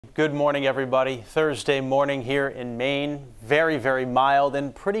Good morning, everybody. Thursday morning here in Maine. Very, very mild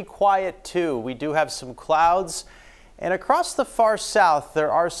and pretty quiet, too. We do have some clouds. And across the far south,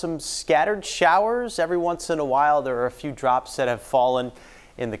 there are some scattered showers. Every once in a while, there are a few drops that have fallen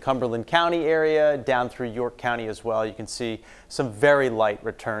in the Cumberland County area, down through York County as well. You can see some very light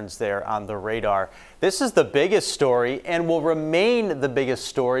returns there on the radar. This is the biggest story and will remain the biggest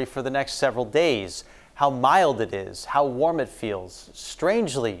story for the next several days. How mild it is, how warm it feels,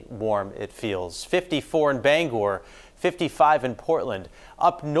 strangely warm it feels. 54 in Bangor, 55 in Portland.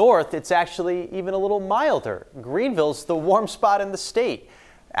 Up north, it's actually even a little milder. Greenville's the warm spot in the state.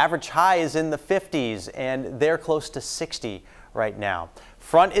 Average high is in the 50s and they're close to 60 right now.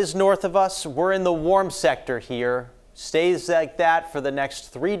 Front is north of us. We're in the warm sector here. Stays like that for the next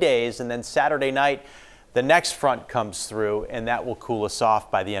 3 days, and then Saturday night, the next front comes through and that will cool us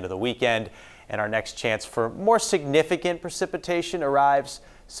off by the end of the weekend. And our next chance for more significant precipitation arrives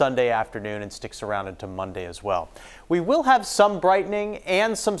Sunday afternoon and sticks around into Monday as well. We will have some brightening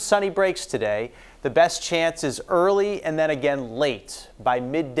and some sunny breaks today. The best chance is early and then again late. By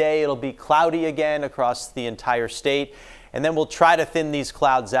midday, it'll be cloudy again across the entire state. And then we'll try to thin these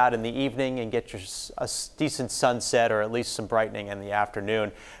clouds out in the evening and get a decent sunset or at least some brightening in the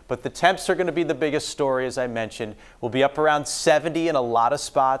afternoon. But the temps are going to be the biggest story, as I mentioned. We'll be up around 70 in a lot of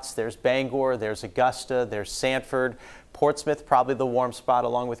spots. There's Bangor, there's Augusta, there's Sanford, Portsmouth, probably the warm spot,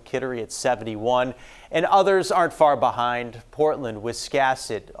 along with Kittery at 71. And others aren't far behind. Portland,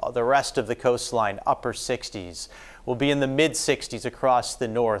 Wiscasset, the rest of the coastline, upper 60s. We'll be in the mid 60s across the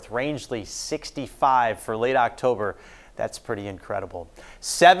north. Rangeley, 65 for late October. That's pretty incredible.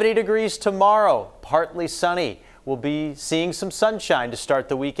 70 degrees tomorrow, partly sunny. We'll be seeing some sunshine to start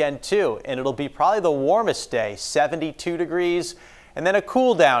the weekend too, and it'll be probably the warmest day, 72 degrees, and then a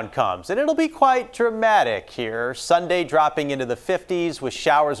cool down comes, and it'll be quite dramatic here. Sunday dropping into the 50s with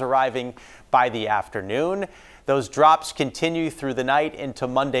showers arriving by the afternoon. Those drops continue through the night into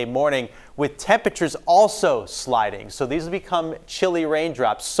Monday morning with temperatures also sliding. So these will become chilly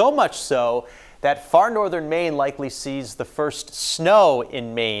raindrops, so much so that far northern Maine likely sees the first snow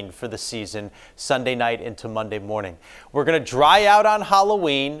in Maine for the season Sunday night into Monday morning. We're going to dry out on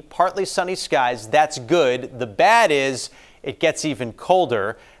Halloween, partly sunny skies. That's good. The bad is it gets even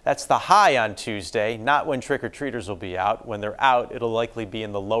colder. That's the high on Tuesday, not when trick-or-treaters will be out. When they're out, it'll likely be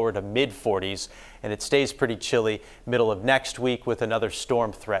in the lower to mid 40s, and it stays pretty chilly middle of next week with another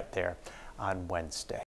storm threat there on Wednesday.